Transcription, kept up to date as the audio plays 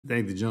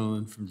Thank the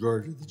gentleman from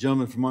Georgia. The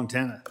gentleman from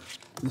Montana,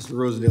 Mr.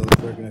 Rosendale,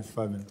 is recognized for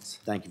 5 minutes.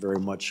 Thank you very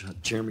much,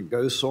 Chairman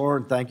Gosar,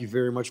 and thank you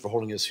very much for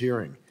holding this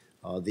hearing.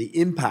 The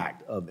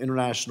impact of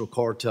international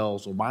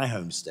cartels on my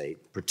home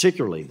state,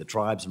 particularly the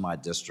tribes in my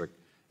district,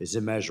 is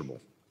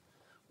immeasurable.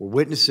 We're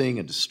witnessing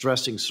a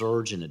distressing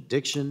surge in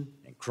addiction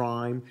and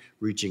crime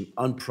reaching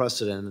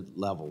unprecedented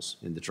levels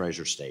in the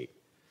Treasure State.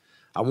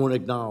 I want to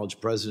acknowledge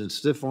President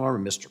Stiffarm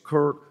and Mr.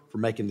 Kirk for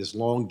making this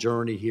long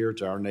journey here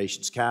to our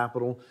nation's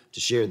capital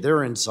to share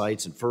their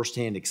insights and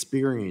firsthand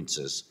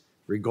experiences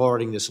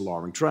regarding this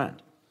alarming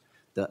trend.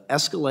 The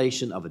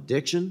escalation of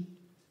addiction,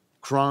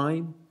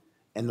 crime,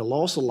 and the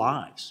loss of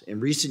lives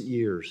in recent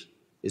years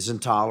is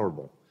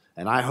intolerable.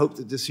 And I hope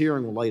that this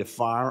hearing will light a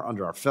fire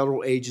under our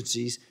federal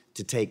agencies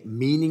to take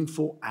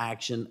meaningful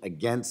action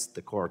against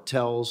the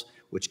cartels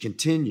which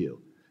continue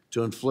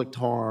to inflict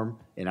harm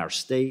in our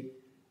state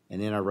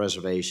and in our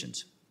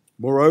reservations.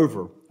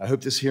 Moreover, I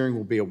hope this hearing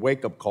will be a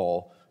wake-up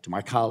call to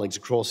my colleagues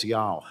across the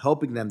aisle,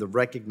 helping them to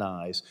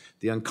recognize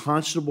the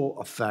unconscionable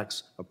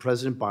effects of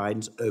President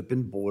Biden's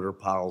open border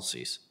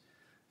policies.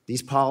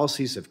 These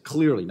policies have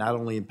clearly not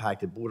only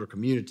impacted border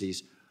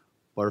communities,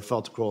 but are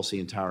felt across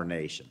the entire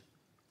nation.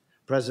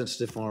 President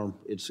Stiffarm,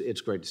 it's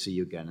great to see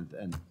you again,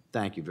 and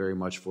thank you very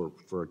much for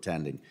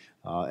attending.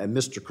 And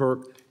Mr.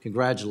 Kirk,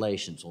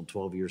 congratulations on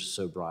 12 years of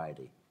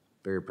sobriety.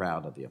 Very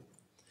proud of you.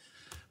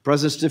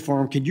 President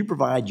Stiffarm, can you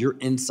provide your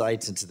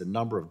insights into the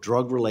number of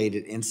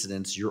drug-related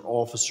incidents your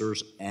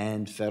officers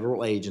and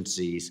federal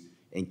agencies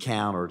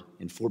encountered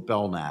in Fort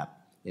Belknap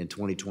in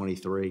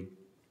 2023?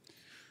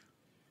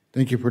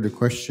 Thank you for the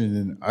question.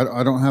 And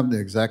I don't have the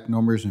exact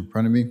numbers in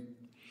front of me,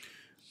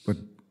 but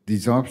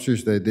these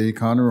officers, they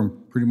encounter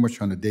them pretty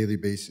much on a daily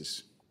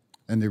basis.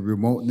 And the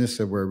remoteness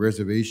of our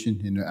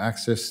reservation and the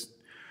access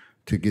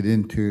to get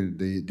into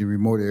the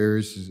remote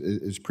areas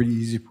is pretty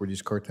easy for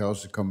these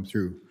cartels to come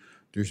through.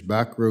 There's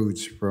back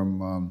roads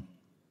from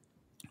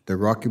the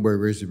Rocky Boy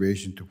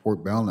Reservation to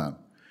Fort Belknap,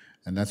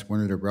 and that's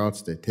one of the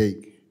routes they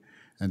take.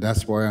 And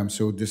that's why I'm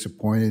so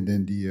disappointed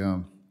in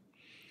the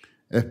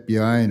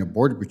FBI and the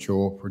Border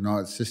Patrol for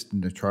not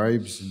assisting the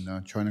tribes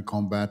and trying to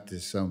combat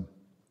this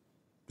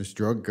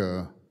drug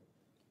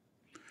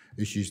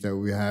issues that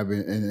we have.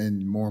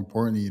 And more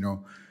importantly,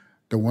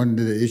 one of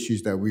the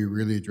issues that we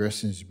really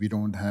address is we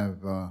don't have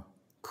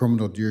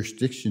criminal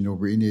jurisdiction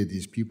over any of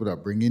these people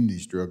that bring in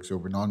these drugs,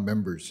 over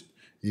non-members.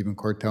 Even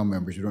cartel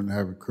members, we don't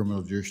have a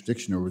criminal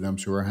jurisdiction over them,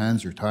 so our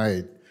hands are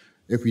tied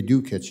if we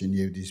do catch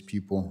any of these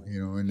people,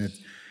 and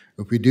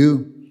if we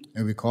do,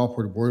 and we call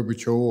for the Border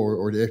Patrol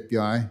or the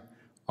FBI,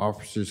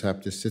 officers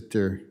have to sit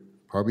there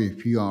probably a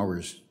few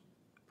hours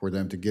for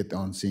them to get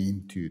on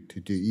scene to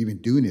even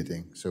do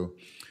anything. So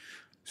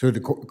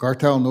the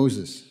cartel knows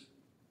this.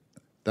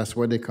 That's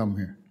why they come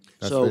here.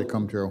 That's why they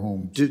come to our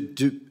homes.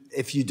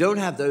 If you don't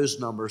have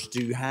those numbers,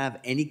 do you have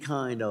any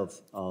kind of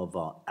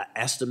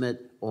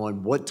estimate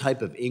on what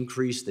type of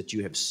increase that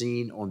you have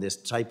seen on this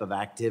type of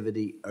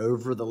activity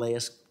over the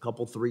last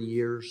couple, 3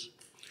 years?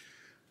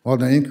 Well,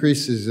 the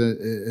increase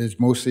is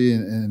mostly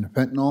in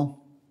fentanyl.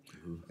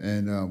 Mm-hmm.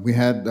 And we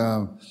had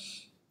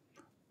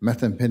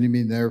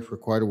methamphetamine there for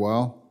quite a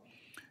while,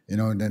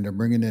 and then they're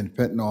bringing in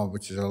fentanyl,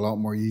 which is a lot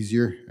more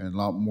easier and a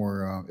lot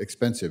more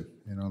expensive.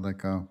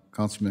 Like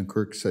Councilman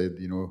Kirk said,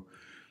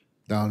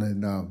 down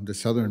in the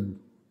southern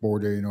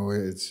border,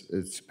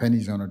 it's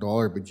pennies on a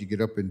dollar, but you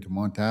get up into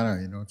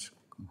Montana, it's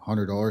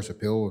 $100 a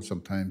pill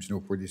sometimes,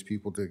 for these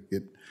people to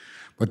get.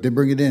 But they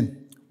bring it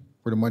in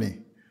for the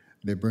money.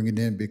 They bring it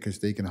in because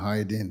they can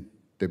hide in.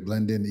 They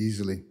blend in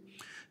easily.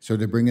 So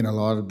they bring in a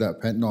lot of that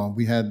fentanyl.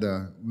 We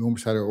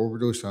almost had an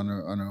overdose on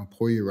an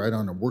employee right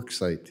on a work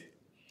site.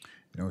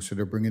 So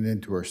they're bringing it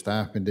into our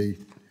staff, and they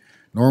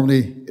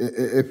normally,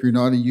 if you're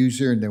not a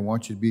user and they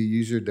want you to be a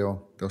user,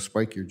 they'll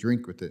spike your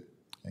drink with it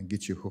and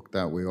get you hooked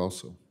that way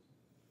also.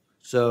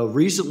 So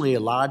recently, a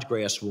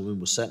Lodgegrass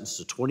woman was sentenced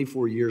to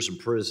 24 years in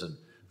prison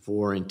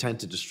for intent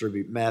to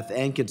distribute meth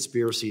and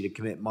conspiracy to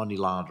commit money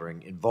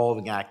laundering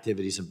involving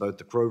activities in both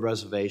the Crow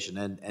Reservation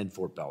and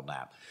Fort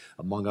Belknap,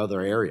 among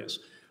other areas.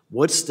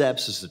 What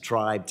steps is the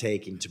tribe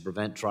taking to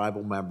prevent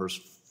tribal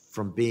members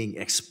from being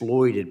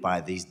exploited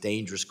by these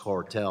dangerous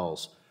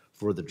cartels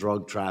for the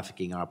drug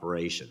trafficking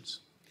operations?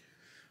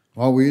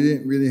 Well, we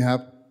didn't really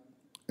have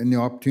any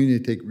opportunity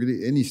to take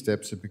really any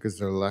steps because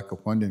of the lack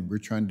of funding. We're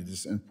trying to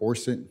just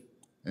enforce it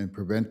and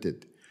prevent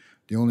it.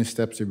 The only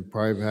steps that we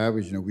probably have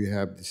is, we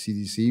have the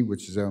CDC,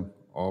 which is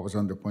always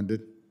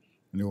underfunded.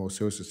 The New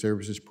Social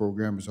Services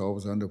Program is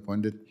always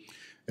underfunded.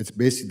 It's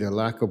basically the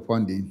lack of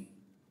funding,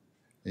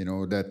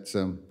 that's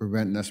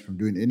preventing us from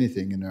doing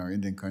anything in our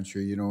Indian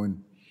country,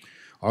 and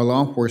our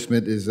law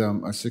enforcement is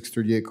a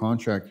 638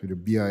 contract with the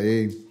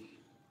BIA.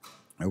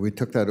 And we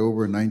took that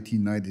over in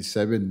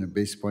 1997. The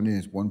base funding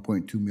is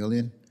 $1.2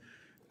 million.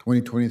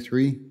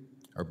 2023,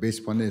 our base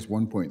funding is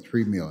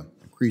 $1.3 million.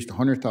 Increased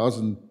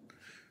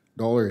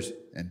 $100,000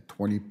 in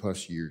 20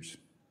 plus years.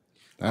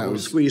 I will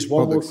was squeeze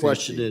one more public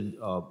question safety.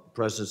 in,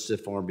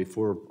 President Stiffarm,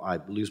 before I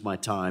lose my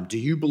time. Do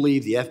you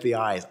believe the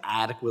FBI is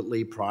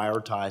adequately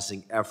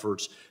prioritizing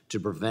efforts to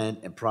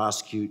prevent and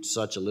prosecute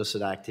such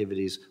illicit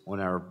activities on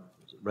our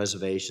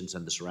reservations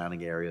and the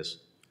surrounding areas?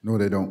 No,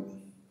 they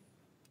don't.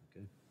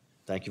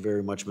 Thank you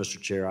very much, Mr.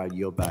 Chair. I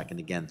yield back, and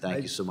again,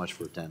 thank you so much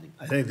for attending.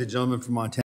 I thank the gentleman from Montana.